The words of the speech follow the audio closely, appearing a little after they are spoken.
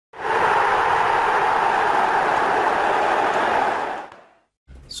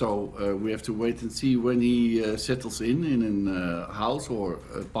So we have to wait and see when he settles in a house or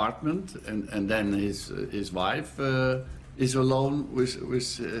apartment, and then his wife is alone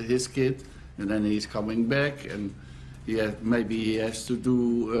with his kid, and then he's coming back, and maybe he has to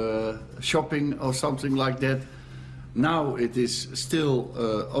do shopping or something like that. Now it is still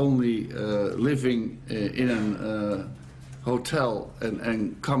only living in a hotel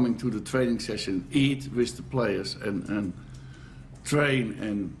and coming to the training session, eat with the players and train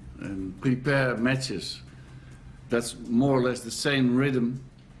and prepare matches. That's more or less the same rhythm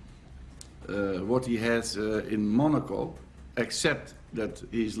what he has in Monaco, except that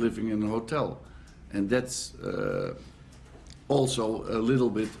he's living in a hotel. And that's also a little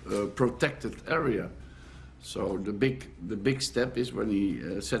bit protected area. So the big step is when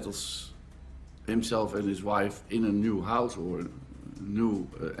he settles himself and his wife in a new house or a new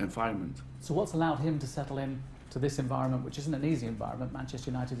environment. So what's allowed him to settle in to this environment, which isn't an easy environment?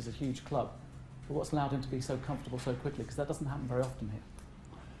 Manchester United is a huge club. But what's allowed him to be so comfortable so quickly? Because that doesn't happen very often here.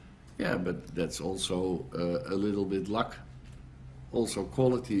 Yeah, but that's also a little bit luck. Also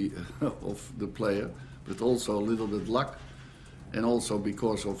quality of the player, but also a little bit luck. And also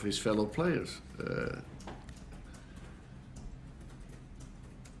because of his fellow players.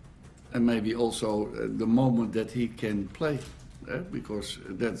 And maybe also the moment that he can play, because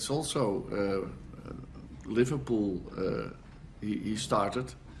that's also Liverpool. He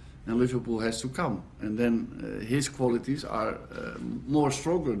started, and Liverpool has to come, and then his qualities are more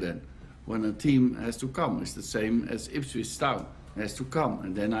stronger than when a team has to come. It's the same as Ipswich Town has to come,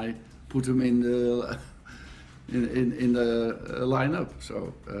 and then I put him in the in the lineup.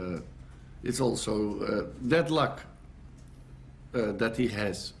 So it's also that luck. That he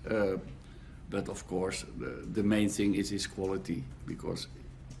has, but of course the main thing is his quality, because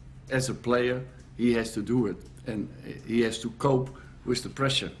as a player he has to do it and he has to cope with the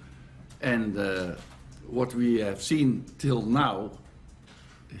pressure, and what we have seen till now,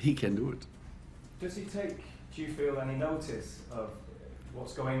 he can do it. Does he take, do you feel, any notice of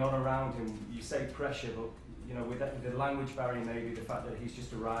what's going on around him? You say pressure, but you know, with the language barrier, maybe the fact that he's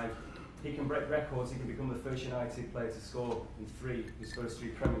just arrived. He can break records, he can become the first United player to score in his first 3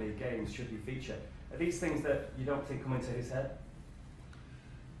 Premier League games, should he feature. Are these things that you don't think come into his head?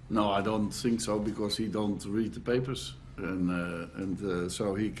 No, I don't think so, because he don't read the papers. And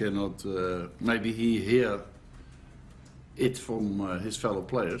so he cannot, maybe he hear it from his fellow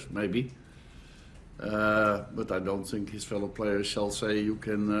players, maybe. But I don't think his fellow players shall say you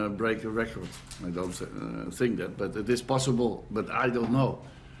can break a record. I don't think that, but it is possible, but I don't know.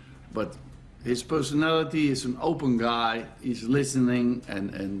 But his personality is an open guy. He's listening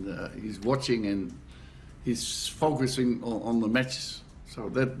and he's watching and he's focusing on the matches. So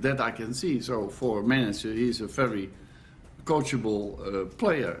that I can see. So for a manager, he's a very coachable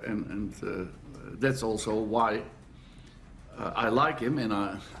player, and that's also why I like him and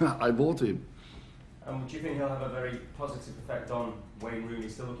I bought him. Do you think he'll have a very positive effect on Wayne Rooney?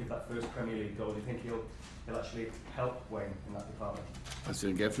 Still looking for that first Premier League goal. Do you think he'll actually help Wayne in that department? I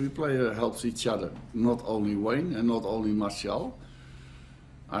think every player helps each other, not only Wayne and not only Martial.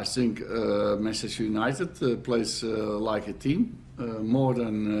 I think Manchester United plays like a team, more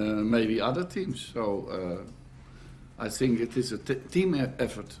than maybe other teams. So I think it is a team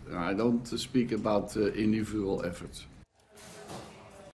effort. I don't speak about individual efforts.